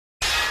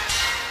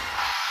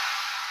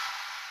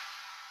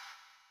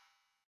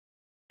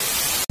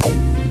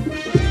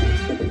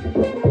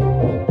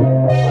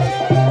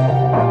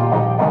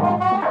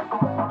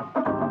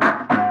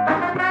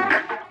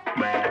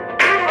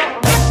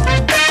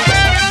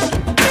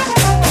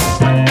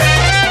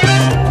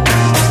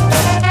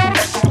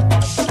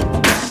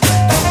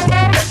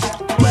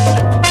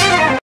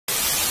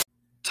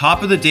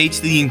Top of the day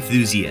to the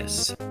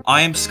enthusiasts.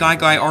 I am Sky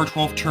Guy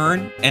R12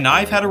 Turn, and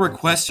I've had a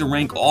request to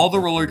rank all the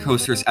roller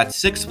coasters at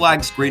Six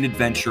Flags Great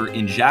Adventure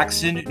in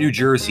Jackson, New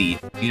Jersey,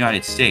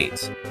 United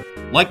States.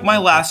 Like my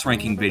last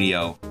ranking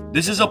video,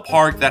 this is a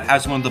park that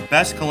has one of the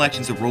best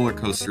collections of roller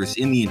coasters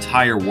in the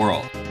entire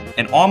world.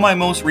 And on my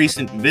most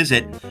recent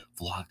visit,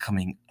 vlog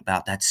coming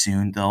about that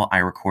soon though, I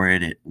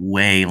recorded it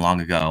way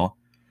long ago,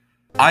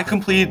 I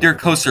completed their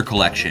coaster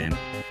collection.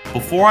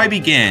 Before I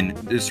begin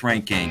this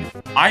ranking,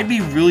 I'd be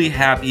really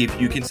happy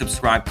if you can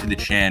subscribe to the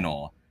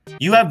channel.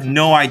 You have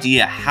no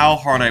idea how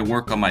hard I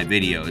work on my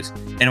videos,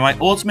 and my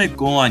ultimate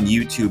goal on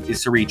YouTube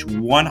is to reach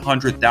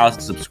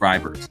 100,000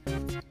 subscribers.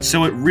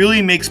 So it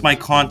really makes my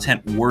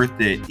content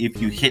worth it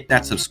if you hit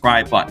that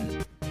subscribe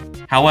button.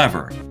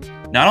 However,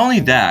 not only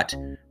that,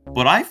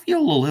 but I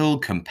feel a little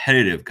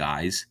competitive,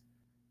 guys.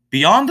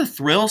 Beyond the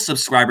Thrill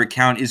subscriber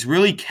count is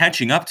really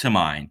catching up to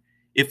mine.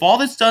 If all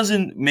this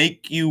doesn't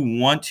make you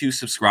want to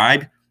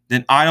subscribe,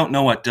 then I don't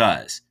know what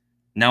does.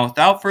 Now,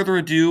 without further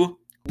ado,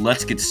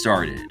 let's get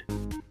started.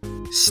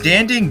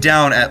 Standing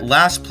down at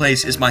last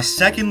place is my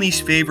second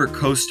least favorite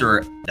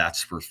coaster,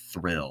 that's for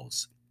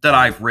thrills, that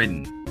I've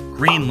ridden,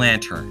 Green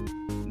Lantern.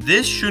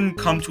 This shouldn't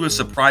come to a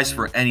surprise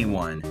for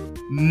anyone.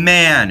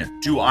 Man,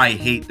 do I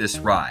hate this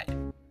ride.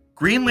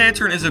 Green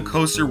Lantern is a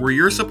coaster where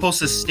you're supposed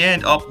to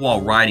stand up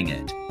while riding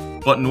it,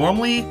 but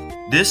normally,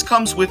 this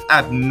comes with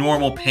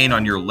abnormal pain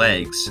on your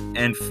legs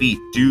and feet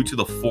due to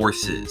the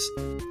forces.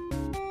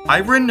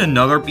 I've ridden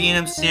another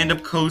B&M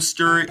stand-up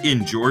coaster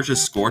in Georgia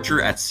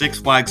Scorcher at Six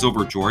Flags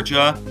Over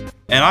Georgia,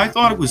 and I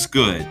thought it was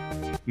good.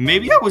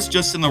 Maybe I was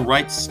just in the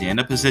right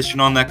stand-up position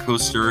on that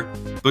coaster,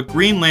 but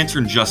Green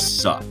Lantern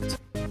just sucked.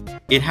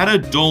 It had a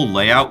dull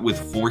layout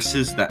with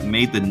forces that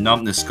made the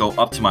numbness go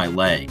up to my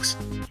legs.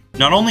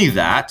 Not only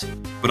that,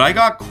 but I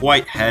got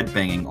quite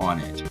headbanging on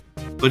it.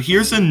 But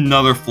here's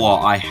another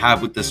flaw I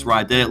have with this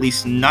ride that at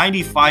least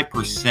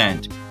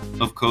 95%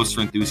 of coaster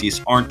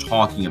enthusiasts aren't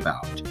talking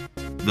about.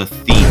 The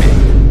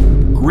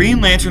theming. Green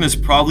Lantern is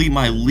probably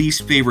my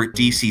least favorite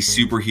DC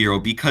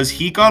superhero because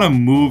he got a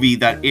movie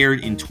that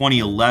aired in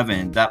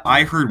 2011 that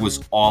I heard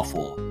was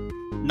awful.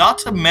 Not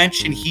to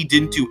mention he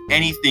didn't do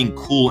anything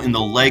cool in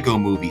the Lego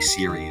Movie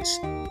series.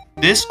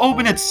 This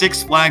opened at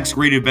Six Flags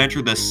Great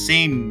Adventure the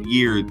same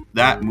year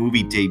that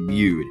movie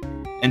debuted,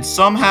 and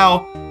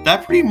somehow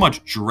that pretty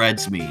much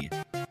dreads me.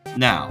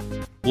 Now,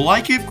 will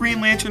I give Green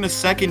Lantern a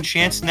second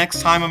chance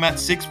next time I'm at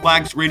Six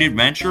Flags Great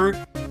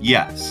Adventure?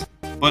 Yes.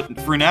 But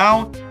for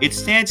now, it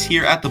stands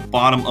here at the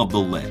bottom of the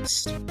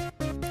list.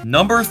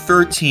 Number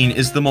 13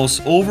 is the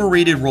most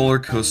overrated roller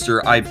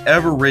coaster I've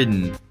ever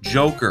ridden,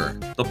 Joker,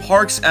 the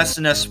park's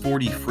SNS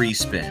 40 free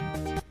spin.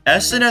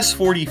 SNS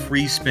 40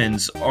 free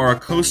spins are a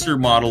coaster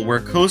model where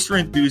coaster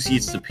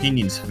enthusiasts'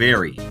 opinions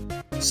vary.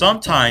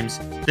 Sometimes,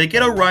 they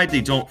get a ride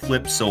they don't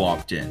flip so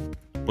often,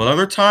 but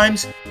other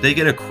times, they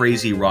get a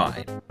crazy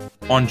ride.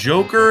 On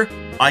Joker,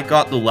 I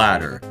got the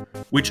latter,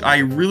 which I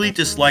really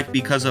dislike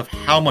because of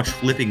how much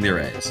flipping there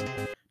is.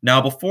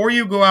 Now, before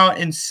you go out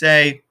and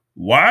say,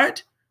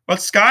 "What?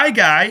 But Sky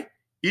Guy,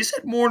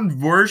 isn't more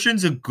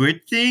inversions a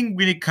good thing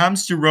when it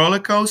comes to roller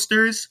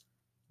coasters?"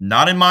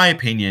 Not in my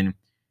opinion.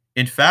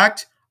 In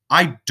fact,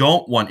 I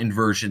don't want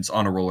inversions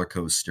on a roller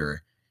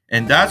coaster.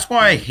 And that's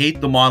why I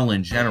hate the model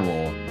in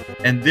general,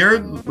 and they're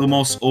the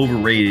most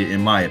overrated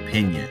in my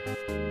opinion.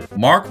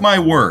 Mark my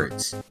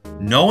words,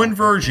 no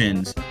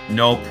inversions,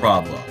 no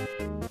problem.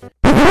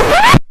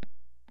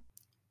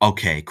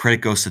 Okay,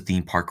 credit goes to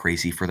Theme Park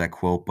Crazy for that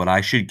quote, but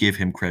I should give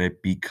him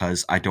credit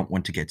because I don't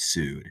want to get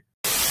sued.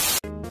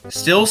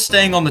 Still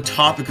staying on the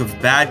topic of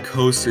bad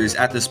coasters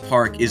at this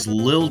park is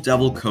Lil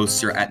Devil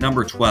Coaster at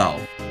number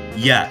 12.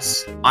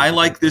 Yes, I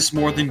like this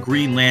more than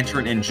Green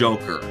Lantern and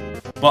Joker.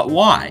 But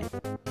why?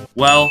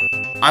 Well,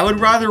 I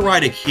would rather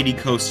ride a kiddie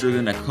coaster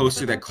than a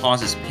coaster that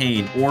causes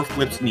pain or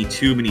flips me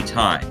too many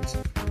times.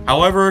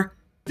 However,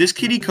 this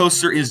kiddie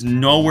coaster is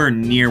nowhere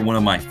near one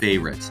of my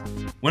favorites.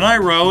 When I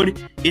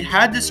rode, it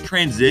had this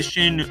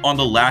transition on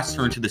the last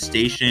turn to the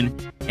station,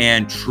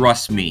 and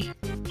trust me,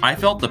 I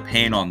felt the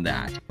pain on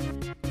that.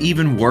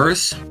 Even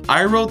worse,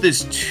 I rode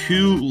this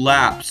 2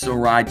 laps a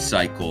ride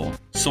cycle,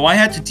 so I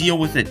had to deal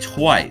with it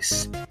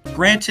twice.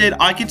 Granted,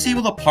 I can see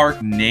why the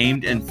park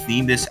named and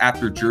themed this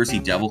after Jersey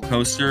Devil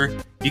Coaster,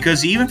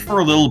 because even for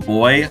a little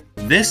boy,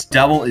 this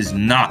devil is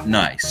not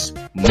nice.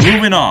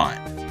 Moving on.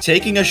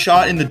 Taking a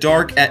shot in the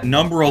dark at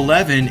number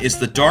 11 is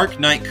the Dark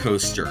Knight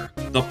Coaster,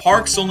 the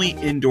park's only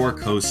indoor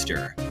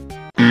coaster.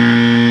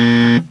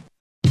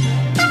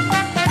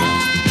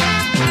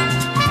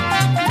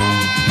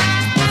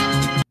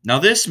 Now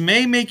this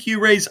may make you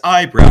raise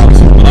eyebrows,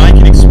 but I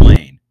can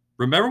explain.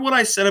 Remember what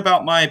I said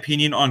about my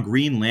opinion on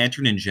Green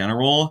Lantern in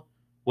general?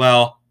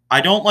 Well, I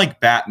don't like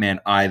Batman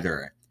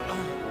either.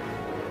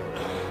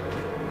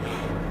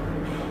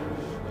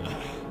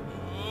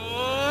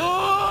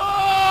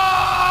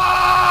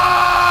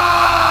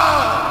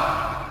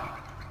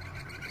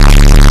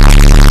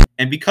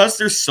 And because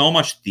there's so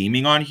much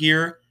theming on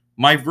here,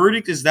 my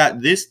verdict is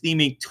that this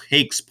theming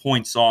takes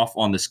points off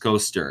on this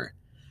coaster.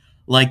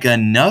 like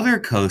another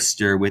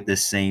coaster with the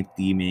same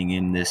theming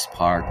in this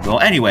park. Well,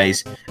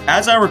 anyways,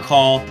 as I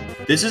recall,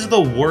 this is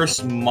the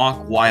worst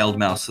mock Wild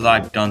Mouse that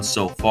I've done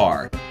so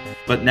far.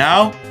 But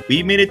now,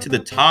 we made it to the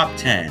top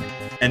 10,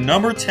 and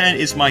number 10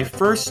 is my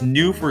first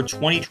new for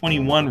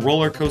 2021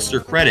 roller coaster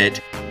credit,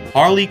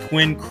 Harley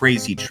Quinn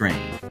Crazy Train.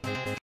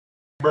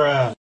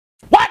 Bruh.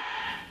 What?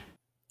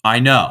 I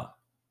know.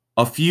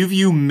 A few of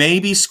you may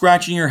be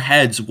scratching your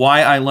heads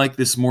why I like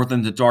this more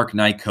than the Dark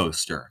Knight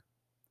coaster.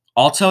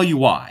 I'll tell you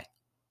why.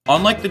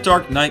 Unlike the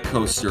Dark Knight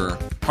coaster,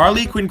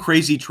 Harley Quinn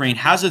Crazy Train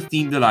has a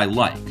theme that I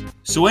like,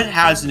 so it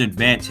has an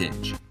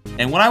advantage.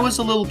 And when I was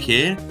a little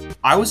kid,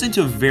 I was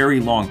into very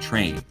long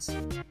trains.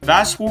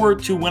 Fast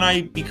forward to when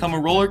I become a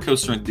roller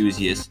coaster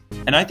enthusiast,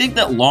 and I think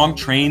that long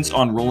trains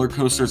on roller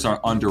coasters are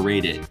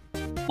underrated.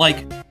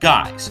 Like,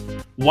 guys,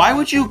 why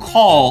would you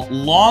call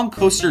long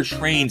coaster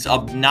trains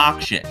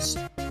obnoxious?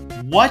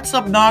 What's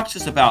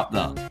obnoxious about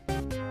them?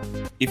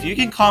 If you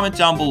can comment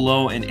down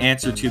below and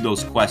answer to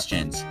those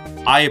questions,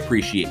 I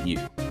appreciate you.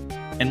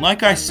 And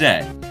like I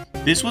said,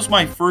 this was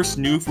my first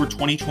new for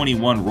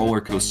 2021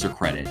 roller coaster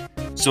credit,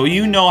 so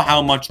you know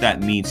how much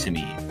that means to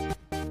me.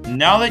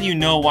 Now that you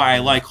know why I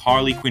like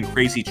Harley Quinn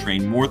Crazy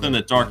Train more than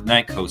the Dark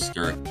Knight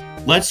coaster,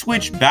 let's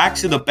switch back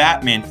to the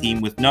Batman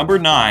theme with number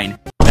 9,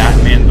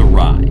 Batman the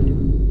Ride.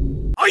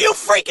 Are you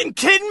freaking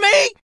kidding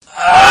me?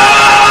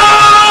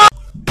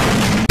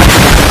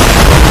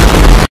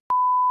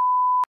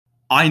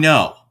 I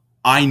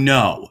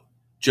know.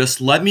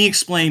 Just let me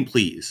explain,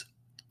 please.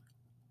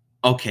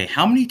 Okay,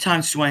 how many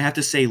times do I have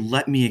to say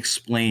let me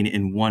explain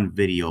in one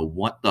video?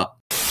 What the?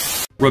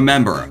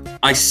 Remember,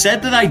 I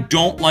said that I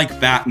don't like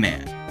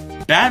Batman.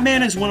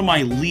 Batman is one of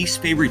my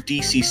least favorite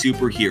DC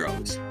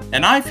superheroes,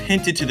 and I've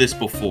hinted to this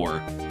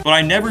before, but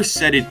I never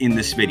said it in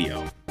this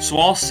video, so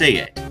I'll say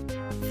it.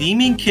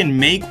 Theming can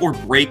make or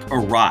break a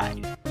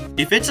ride.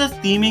 If it's a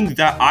theming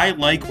that I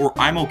like or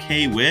I'm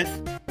okay with,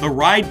 the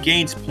ride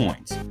gains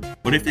points.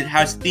 But if it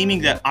has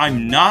theming that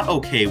I'm not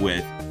okay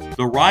with,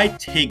 the ride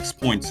takes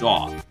points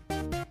off.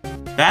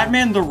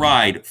 Batman the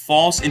Ride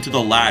falls into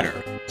the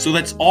latter, so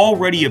that's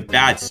already a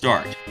bad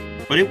start.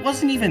 But it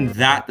wasn't even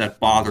that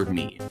bothered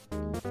me.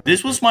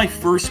 This was my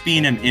first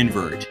B&M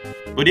invert,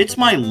 but it's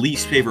my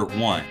least favorite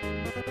one.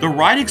 The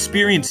ride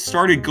experience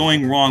started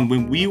going wrong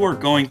when we were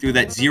going through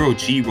that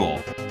zero-G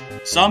roll.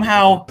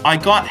 Somehow, I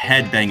got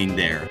headbanging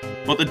there,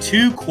 but the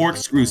two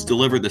corkscrews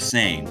delivered the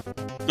same.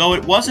 Though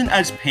it wasn't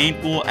as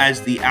painful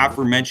as the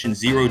aforementioned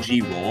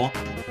zero-G roll,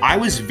 I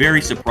was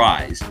very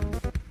surprised.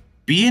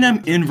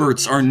 B&M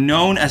inverts are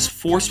known as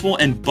forceful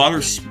and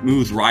butter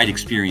smooth ride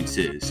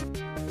experiences,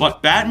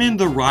 but Batman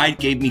the Ride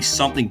gave me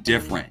something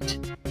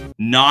different.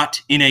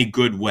 Not in a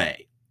good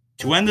way.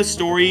 To end the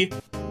story,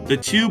 the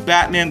two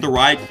Batman the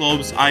Ride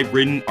clubs I've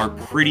ridden are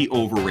pretty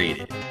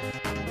overrated.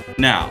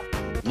 Now,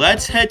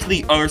 let's head to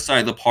the other side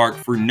of the park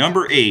for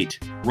number 8,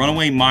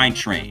 Runaway Mine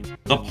Train,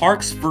 the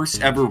park's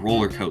first ever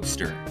roller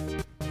coaster.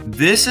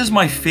 This is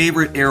my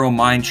favorite Aero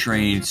Mine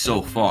Train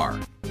so far.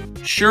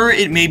 Sure,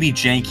 it may be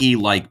janky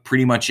like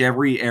pretty much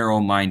every Aero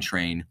Mine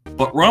Train,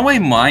 but Runaway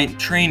Mine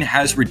Train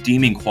has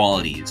redeeming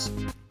qualities.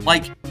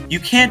 Like, you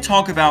can't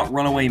talk about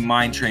Runaway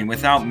Mine Train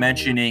without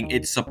mentioning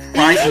its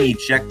surprising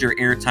ejector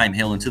airtime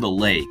hill into the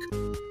lake.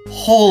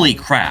 Holy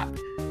crap!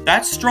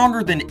 That's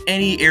stronger than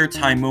any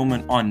airtime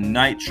moment on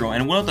Nitro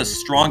and one of the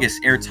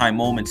strongest airtime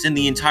moments in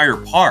the entire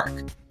park.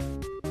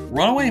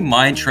 Runaway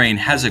Mine Train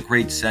has a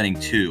great setting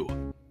too.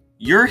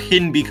 You're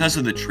hidden because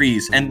of the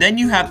trees, and then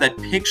you have that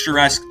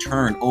picturesque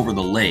turn over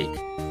the lake.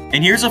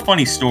 And here's a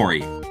funny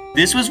story.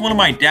 This was one of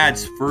my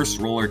dad's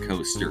first roller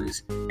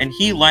coasters, and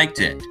he liked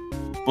it.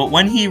 But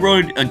when he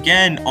rode it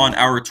again on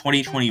our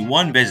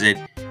 2021 visit,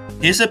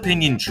 his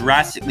opinion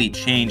drastically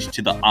changed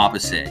to the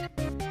opposite.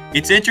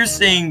 It's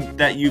interesting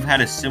that you've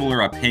had a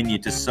similar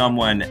opinion to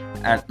someone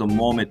at the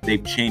moment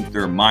they've changed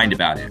their mind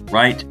about it,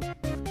 right?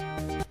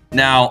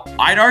 Now,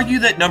 I'd argue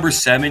that number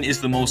 7 is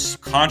the most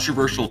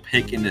controversial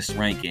pick in this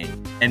ranking,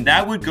 and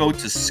that would go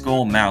to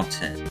Skull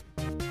Mountain.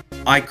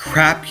 I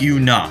crap you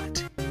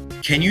not.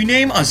 Can you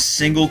name a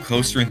single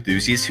coaster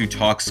enthusiast who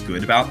talks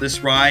good about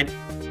this ride?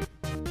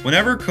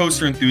 Whenever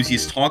coaster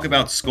enthusiasts talk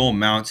about Skull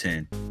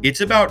Mountain,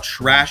 it's about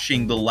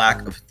trashing the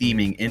lack of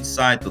theming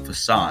inside the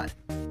facade,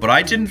 but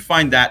I didn't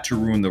find that to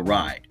ruin the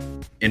ride.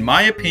 In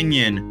my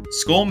opinion,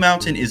 Skull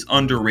Mountain is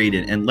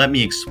underrated, and let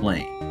me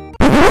explain.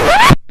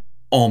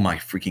 Oh my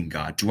freaking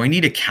god, do I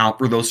need to count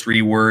for those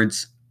 3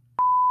 words?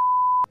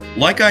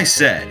 Like I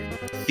said,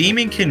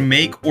 theming can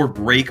make or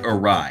break a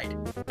ride,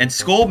 and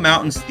Skull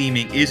Mountain's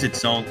theming is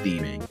its own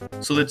theming,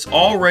 so that's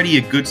already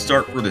a good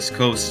start for this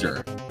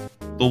coaster.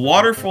 The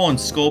waterfall and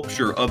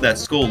sculpture of that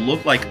skull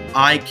look like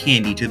eye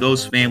candy to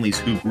those families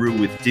who grew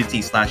with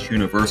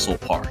Disney/Universal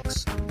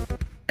parks.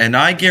 And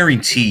I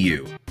guarantee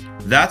you,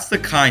 that's the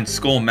kind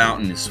Skull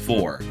Mountain is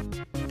for.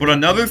 But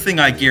another thing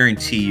I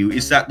guarantee you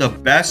is that the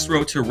best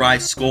road to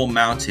ride Skull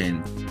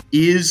Mountain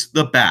is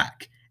the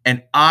back.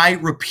 And I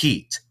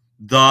repeat,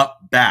 the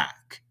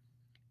back.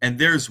 And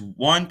there's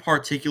one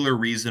particular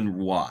reason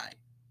why.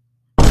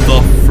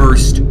 The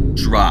first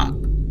drop.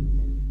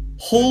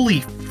 Holy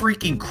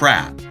freaking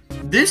crap.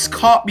 This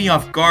caught me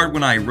off guard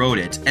when I wrote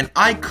it, and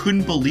I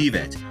couldn't believe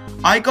it.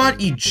 I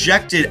got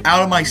ejected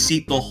out of my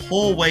seat the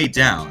whole way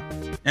down.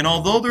 And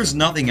although there's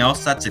nothing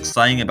else that's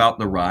exciting about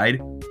the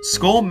ride,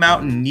 Skull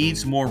Mountain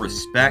needs more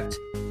respect,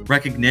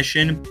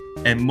 recognition,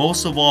 and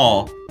most of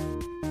all,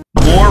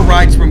 more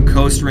rides from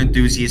coaster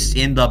enthusiasts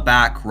in the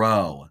back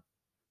row.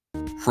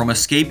 From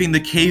Escaping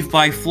the Cave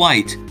by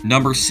Flight,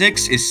 number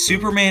 6 is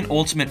Superman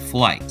Ultimate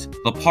Flight,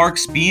 the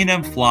park's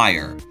B&M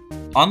flyer.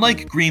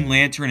 Unlike Green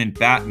Lantern and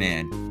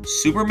Batman,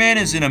 Superman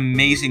is an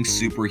amazing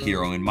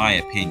superhero in my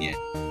opinion,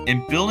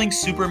 and building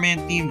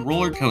Superman-themed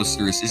roller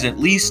coasters is at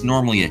least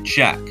normally a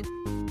check.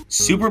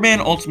 Superman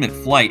Ultimate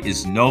Flight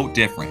is no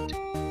different.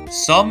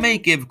 Some may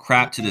give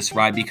crap to this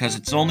ride because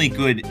its only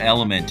good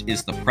element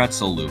is the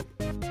pretzel loop.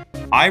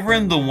 I've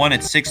ridden the one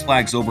at Six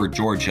Flags Over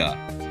Georgia,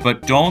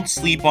 but don't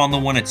sleep on the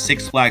one at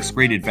Six Flags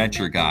Great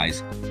Adventure,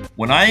 guys.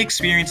 When I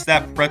experienced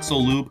that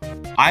pretzel loop,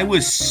 I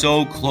was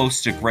so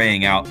close to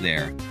graying out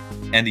there.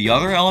 And the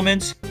other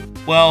elements?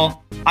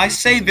 Well, I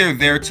say they're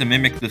there to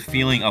mimic the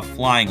feeling of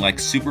flying like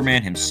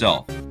Superman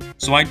himself,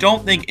 so I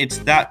don't think it's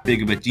that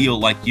big of a deal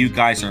like you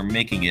guys are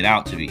making it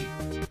out to be.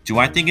 Do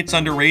I think it's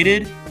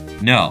underrated?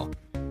 No.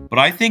 But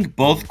I think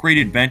both Great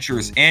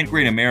Adventures and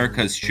Great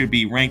Americas should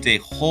be ranked a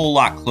whole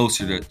lot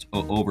closer to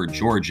over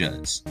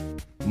Georgia's.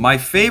 My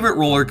favorite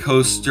roller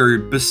coaster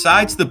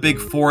besides the big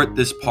four at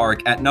this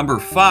park at number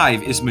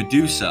 5 is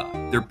Medusa,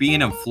 their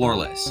B&M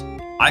floorless.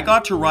 I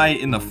got to ride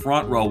it in the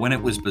front row when it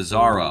was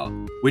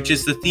Bizarro, which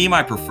is the theme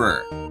I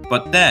prefer.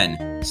 But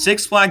then,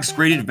 Six Flags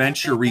Great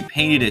Adventure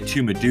repainted it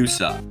to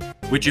Medusa,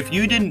 which if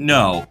you didn't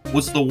know,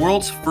 was the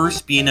world's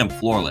first B&M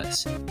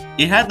floorless.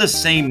 It had the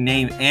same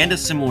name and a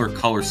similar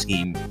color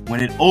scheme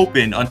when it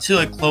opened until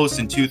it closed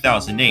in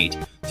 2008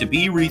 to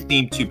be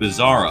rethemed to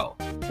Bizarro,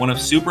 one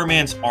of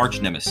Superman's arch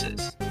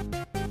nemesis.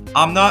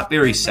 I'm not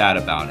very sad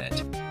about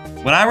it.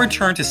 When I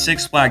returned to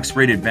Six Flags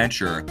Great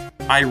Adventure,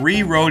 I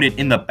rewrote it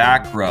in the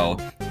back row,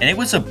 and it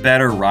was a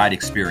better ride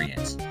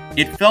experience.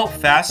 It felt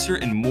faster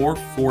and more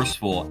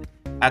forceful.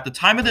 At the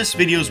time of this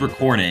video's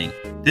recording,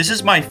 this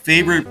is my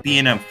favorite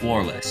B&M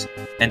floorless,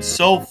 and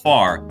so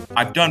far,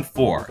 I've done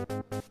 4.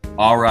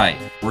 Alright,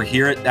 we're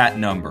here at that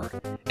number,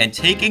 and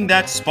taking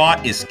that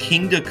spot is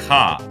Kingda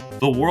Ka,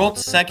 the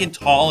world's 2nd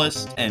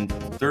tallest and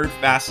 3rd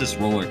fastest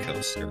roller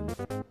coaster.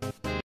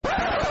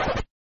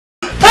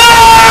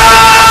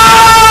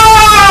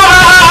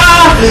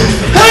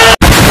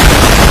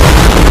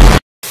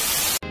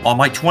 On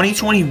my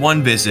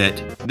 2021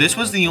 visit, this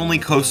was the only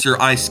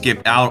coaster I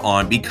skipped out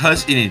on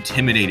because it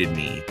intimidated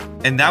me,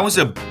 and that was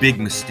a big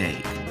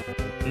mistake.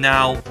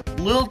 Now,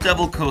 Little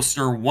Devil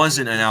Coaster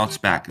wasn't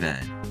announced back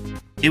then.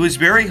 It was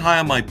very high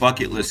on my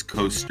bucket list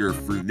coaster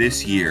for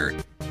this year,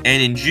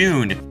 and in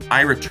June,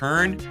 I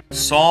returned,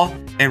 saw,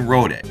 and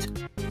rode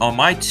it. On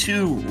my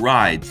 2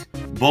 rides,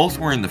 both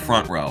were in the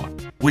front row,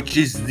 which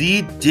is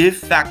the de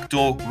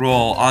facto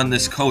role on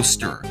this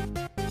coaster.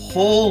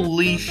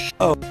 Holy shit.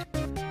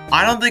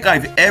 I don't think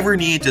I've ever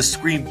needed to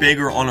scream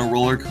bigger on a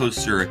roller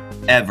coaster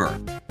ever.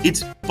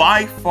 It's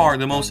by far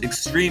the most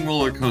extreme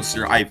roller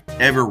coaster I've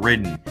ever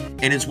ridden,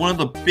 and it's one of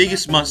the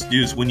biggest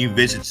must-dos when you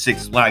visit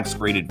Six Flags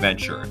Great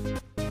Adventure.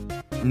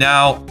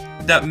 Now,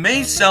 that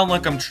may sound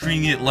like I'm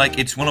treating it like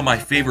it's one of my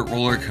favorite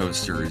roller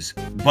coasters,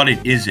 but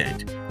it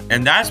isn't.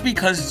 And that's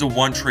because it's a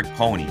one-trick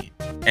pony.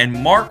 And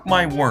mark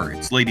my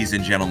words, ladies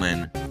and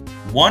gentlemen,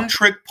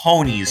 one-trick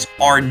ponies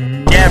are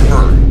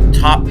never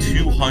top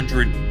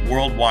 200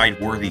 worldwide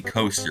worthy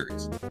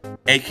coasters,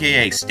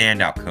 aka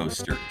standout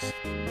coasters.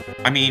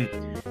 I mean,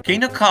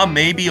 Kingda Ka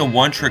may be a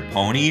one-trick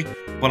pony,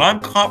 but I'm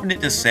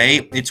confident to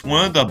say it's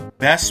one of the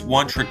best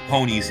one-trick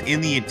ponies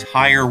in the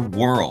entire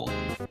world.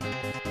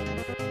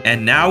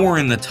 And now we're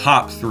in the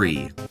top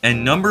 3,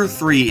 and number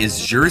 3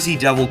 is Jersey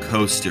Devil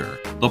Coaster,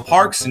 the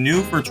park's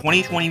new for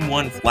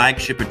 2021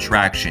 flagship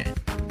attraction.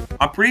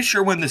 I'm pretty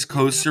sure when this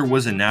coaster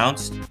was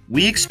announced,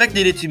 we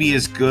expected it to be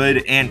as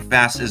good and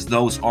fast as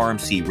those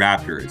RMC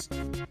Raptors,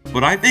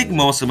 but I think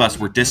most of us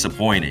were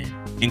disappointed,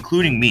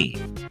 including me.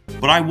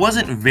 But I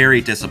wasn't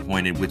very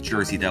disappointed with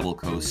Jersey Devil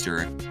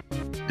Coaster.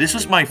 This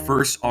was my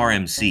first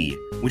RMC,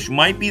 which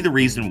might be the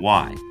reason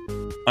why.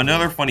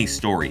 Another funny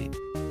story.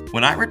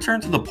 When I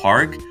returned to the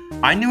park,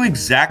 I knew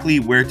exactly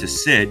where to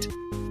sit,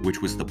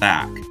 which was the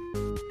back.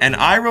 And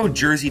I rode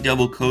Jersey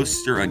Devil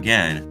Coaster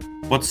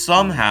again, but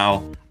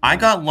somehow, I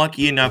got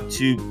lucky enough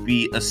to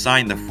be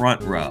assigned the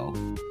front row.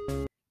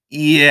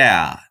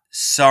 Yeah,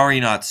 sorry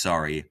not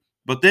sorry,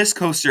 but this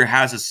coaster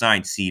has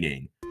assigned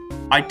seating.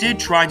 I did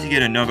try to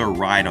get another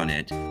ride on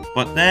it,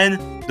 but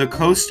then the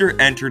coaster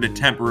entered a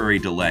temporary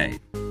delay.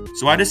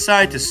 So I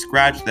decided to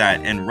scratch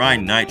that and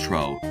ride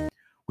Nitro,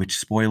 which,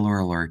 spoiler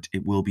alert,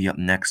 it will be up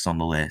next on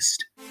the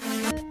list.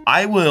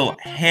 I will,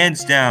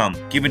 hands down,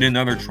 give it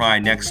another try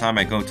next time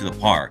I go to the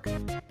park,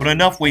 but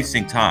enough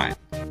wasting time.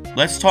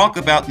 Let's talk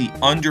about the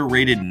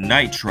underrated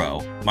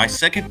Nitro, my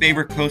second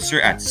favorite coaster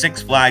at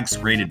Six Flags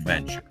Great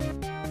Adventure.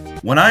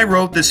 When I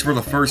wrote this for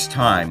the first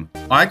time,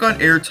 I got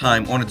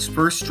airtime on its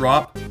first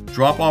drop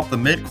off the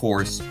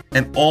mid-course,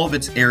 and all of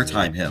its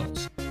airtime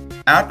hills.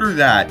 After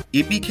that,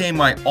 it became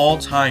my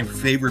all-time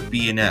favorite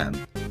B&M,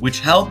 which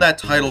held that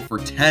title for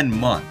 10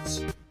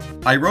 months.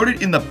 I wrote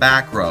it in the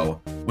back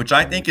row, which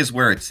I think is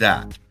where it's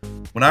at.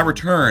 When I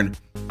returned,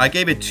 I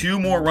gave it 2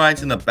 more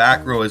rides in the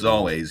back row as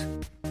always,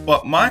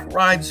 but my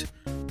rides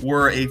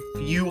were a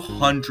few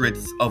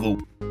hundredths of a...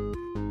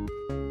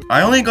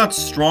 I only got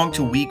strong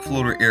to weak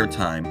floater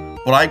airtime,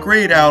 but I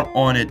grayed out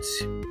on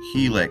its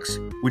helix,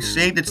 which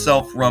saved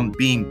itself from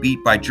being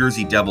beat by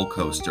Jersey Devil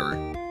Coaster.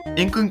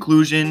 In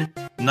conclusion,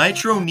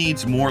 Nitro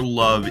needs more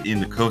love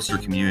in the coaster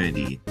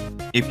community.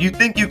 If you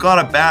think you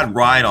got a bad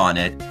ride on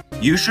it,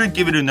 you should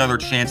give it another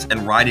chance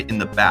and ride it in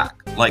the back,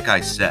 like I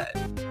said.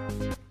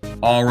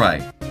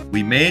 Alright,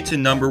 we made it to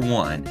number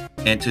 1,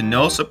 and to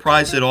no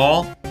surprise at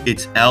all,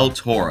 it's El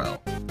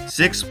Toro,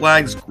 Six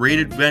Flags Great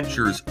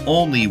Adventure's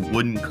only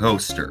wooden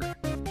coaster.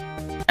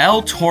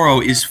 El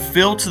Toro is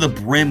filled to the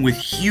brim with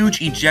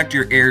huge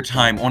ejector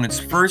airtime on its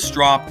first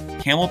drop,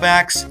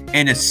 camelbacks,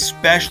 and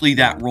especially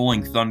that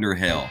Rolling Thunder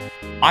Hill.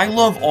 I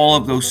love all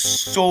of those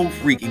so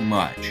freaking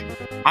much.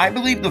 I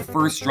believe the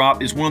first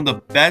drop is one of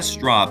the best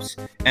drops,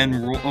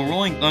 and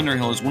Rolling Thunder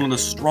Hill is one of the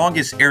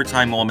strongest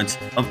airtime elements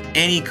of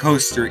any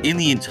coaster in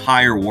the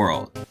entire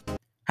world.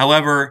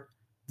 However,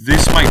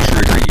 this might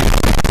trigger you.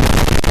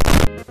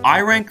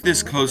 I rank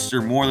this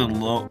coaster more than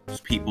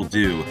most people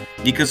do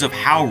because of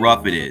how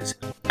rough it is.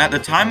 At the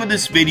time of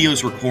this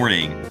video's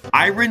recording,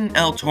 I've ridden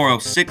El Toro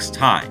 6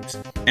 times,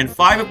 and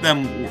 5 of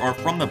them are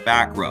from the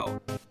back row.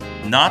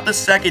 Not the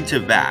second to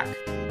back,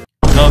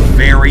 the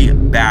very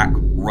back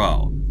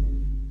row.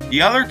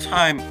 The other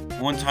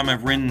one time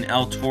I've ridden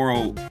El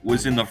Toro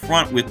was in the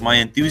front with my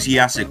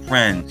enthusiastic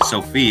friend,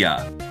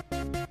 Sophia.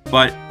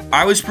 But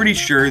I was pretty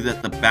sure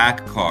that the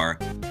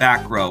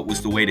back row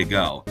was the way to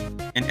go.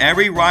 And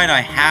every ride I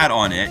had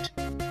on it,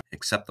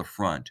 except the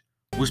front,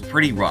 was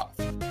pretty rough.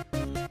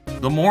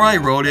 The more I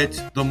rode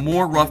it, the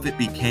more rough it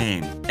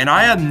became, and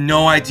I had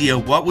no idea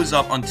what was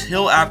up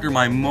until after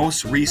my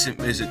most recent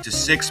visit to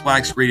Six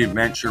Flags Great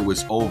Adventure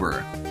was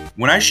over.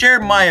 When I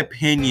shared my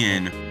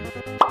opinion,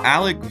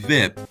 Alec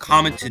Vip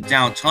commented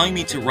down telling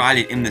me to ride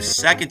it in the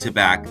second to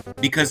back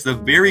because the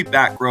very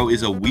back row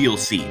is a wheel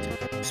seat.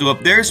 So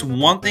if there's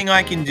one thing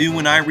I can do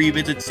when I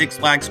revisit Six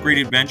Flags Great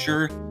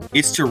Adventure,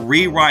 it's to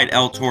re-ride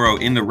El Toro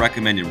in the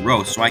recommended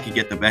row so I can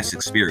get the best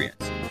experience.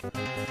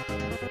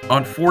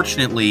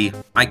 Unfortunately,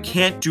 I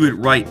can't do it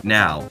right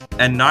now,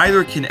 and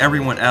neither can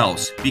everyone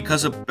else,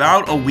 because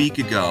about a week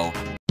ago,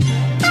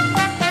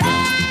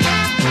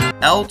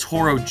 El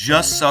Toro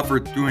just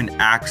suffered through an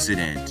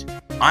accident.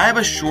 I have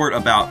a short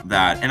about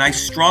that, and I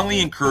strongly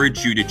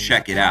encourage you to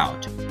check it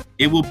out.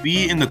 It will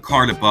be in the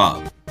card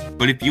above.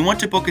 But if you want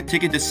to book a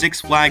ticket to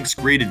Six Flags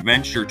Great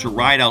Adventure to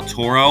ride El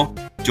Toro,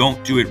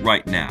 don't do it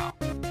right now.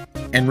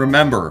 And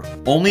remember,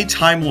 only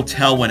time will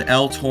tell when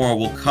El Toro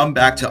will come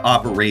back to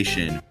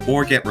operation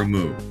or get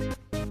removed.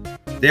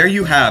 There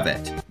you have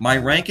it, my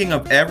ranking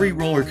of every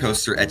roller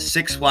coaster at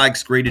Six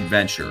Flags Great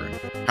Adventure.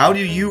 How do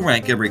you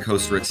rank every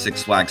coaster at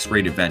Six Flags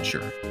Great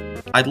Adventure?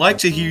 I'd like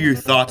to hear your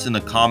thoughts in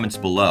the comments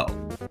below.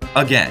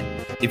 Again,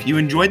 if you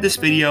enjoyed this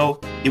video,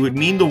 it would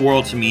mean the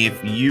world to me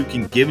if you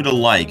can give it a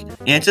like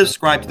and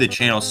subscribe to the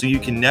channel so you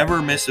can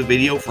never miss a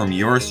video from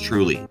yours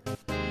truly.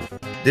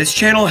 This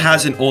channel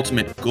has an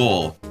ultimate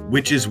goal,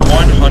 which is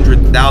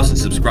 100,000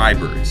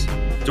 subscribers.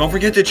 Don't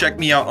forget to check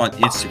me out on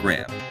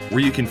Instagram,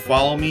 where you can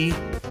follow me,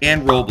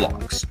 and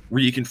Roblox,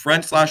 where you can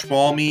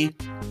friend/follow me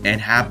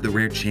and have the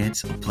rare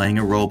chance of playing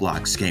a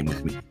Roblox game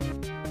with me.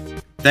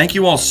 Thank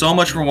you all so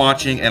much for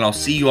watching, and I'll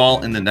see you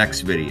all in the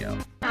next video.